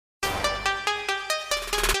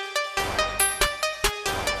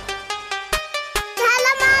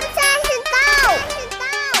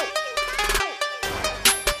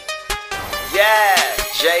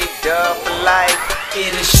J-Dub4Life.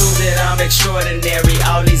 It is true that I'm extraordinary.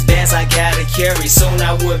 All these bands I gotta carry. Soon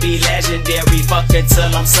I will be legendary. Fuck until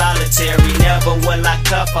I'm solitary. Never will I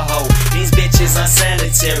cuff a hoe. These bitches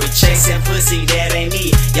unsanitary. Chasing pussy that ain't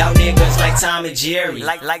me. Y'all niggas like Tom and Jerry.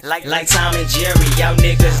 Like Tom and Jerry. Y'all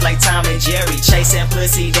niggas like Tom and Jerry. Chasing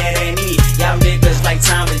pussy that ain't me. Y'all niggas like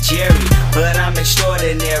Tom and Jerry. But I'm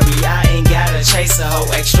extraordinary. I ain't gotta chase a hoe.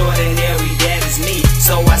 Extraordinary, that is me.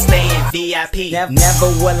 So I stay in VIP. Never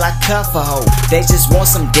will I cuff a hoe. They just want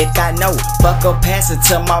some dick, I know. Fuck up, pass it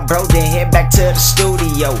to my bro, then head back to the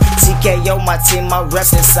studio. TKO, my team, my rep.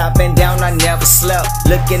 Since I've been down, I never slept.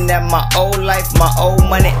 Looking at my old life, my old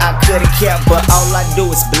money, I could've kept, but all I do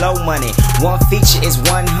is blow money. One feature is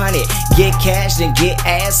 100. Get cash, then get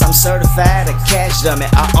ass. I'm certified a cash dummy.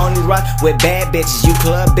 I only rock with bad bitches. You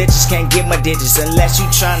club bitches can't get my digits unless you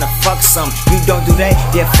tryna fuck some. You don't do that,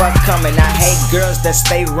 then fuck coming. I hate girls that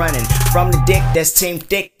stay running from the dick that's team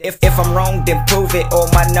thick. If I'm wrong, then prove it, or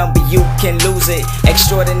my number you can lose it.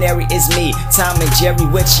 Extraordinary is me, Tom and Jerry,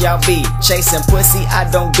 which y'all be. Chasing pussy I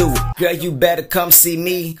don't do. Girl, you better come see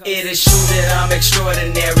me. It is true that I'm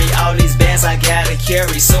extraordinary. All these bands I gotta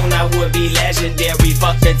carry. Soon I will be legendary.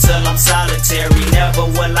 Fuck until I'm solitary. Never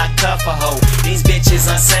will I cuff a hoe. These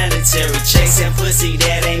bitches unsanitary. Chasing pussy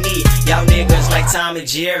that ain't me. Y'all niggas like Tom and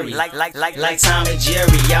Jerry. Like Tom and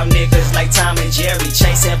Jerry. Y'all niggas like Tom and Jerry.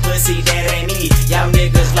 Chasing pussy that ain't me. Y'all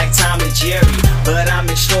niggas like Tom and Jerry. But I'm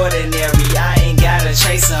extraordinary. I ain't gotta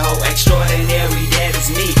chase a hoe. Extraordinary, that is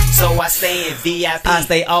me. So I stay in VIP. I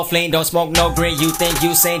stay off lane, don't smoke no green. You think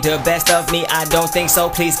you seen the best of me? I don't think so.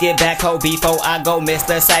 Please get back ho before I go.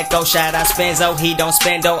 Mr. Psycho, shout out Spenzo. He don't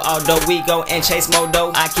spend though. Although we go and chase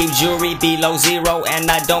modo. I keep jewelry below zero, and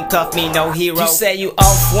I don't cuff me no hero. You say you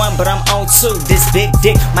off one, but I'm on two. This big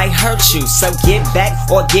dick might hurt you, so get back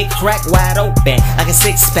or get cracked wide open like a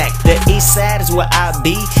six pack. The east side is where I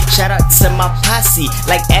be. Shout out to my posse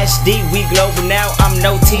like HD. We global now. I'm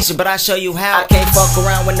no teacher, but I show you how. I can't fuck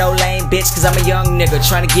around with no lame bitch, cause I'm a young nigga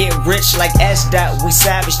trying to get rich like S-Dot. We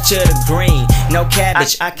savage to the green, no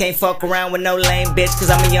cabbage. I can't fuck around with no lame bitch, cause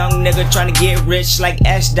I'm a young nigga trying to get rich like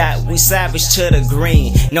S-Dot. We savage to the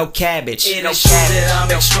green, no cabbage. It is true that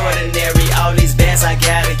I'm extraordinary. All these bands I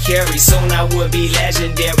gotta carry. Soon I will be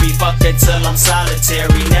legendary. Fuck until I'm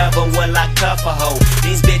solitary. Never will I cuff a hoe.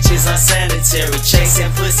 These bitches unsanitary.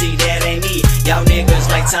 Chasing pussy that ain't me. Y'all niggas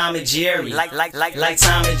like Tom and Jerry. Like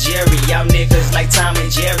Tom and Jerry. Y'all niggas like Tom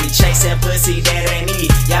and Jerry. Chasing pussy that ain't me.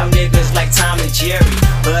 Y'all niggas like Tom and Jerry.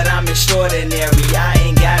 But I'm extraordinary. I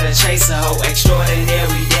ain't gotta chase a hoe.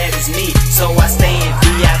 Extraordinary, that is me. So I stay in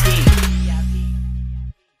VIP.